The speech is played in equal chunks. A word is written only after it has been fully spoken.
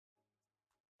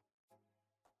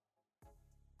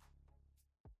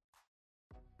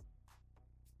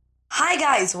Hi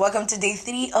guys, welcome to day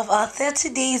 3 of our 30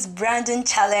 days branding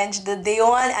challenge. The day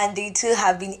 1 and day 2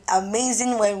 have been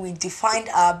amazing when we defined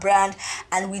our brand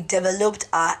and we developed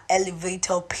our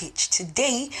elevator pitch.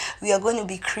 Today, we are going to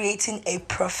be creating a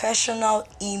professional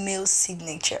email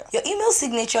signature. Your email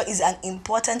signature is an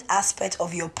important aspect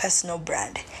of your personal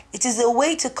brand. It is a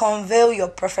way to convey your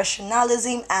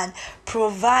professionalism and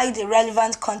provide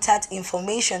relevant contact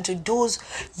information to those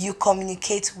you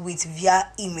communicate with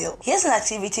via email. Here's an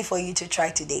activity for you to try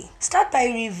today. Start by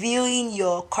reviewing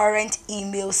your current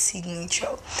email signature.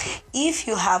 If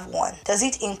you have one, does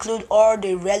it include all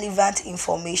the relevant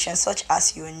information such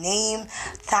as your name,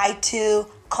 title,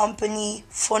 company,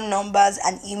 phone numbers,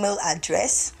 and email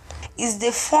address? Is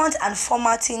the font and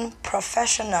formatting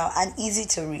professional and easy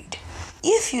to read?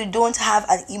 If you don't have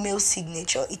an email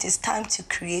signature, it is time to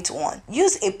create one.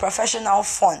 Use a professional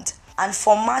font and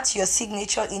format your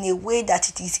signature in a way that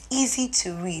it is easy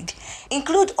to read.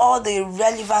 Include all the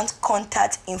relevant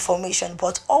contact information,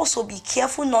 but also be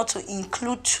careful not to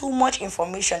include too much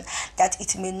information that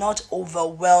it may not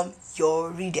overwhelm your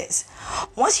readers.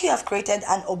 Once you have created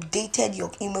and updated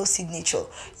your email signature,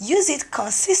 use it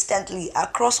consistently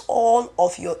across all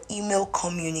of your email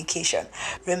communication.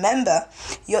 Remember,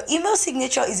 your email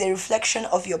signature is a reflection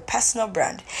of your personal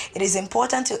brand. It is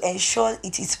important to ensure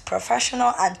it is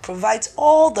professional and provides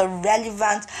all the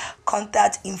relevant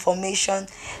contact information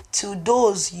to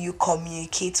those you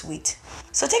communicate with.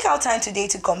 So take out time today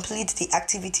to complete the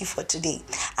activity for today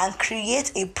and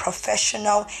create a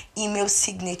professional email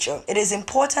signature. It is an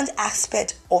important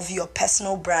aspect of your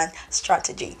personal brand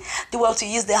strategy. Do well to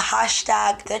use the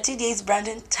hashtag 30 days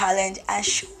branding challenge and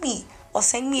shoot me a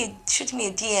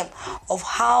DM of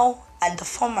how and the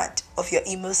format of your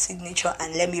email signature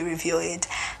and let me review it.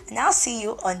 And I'll see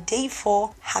you on day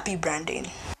 4. Happy branding.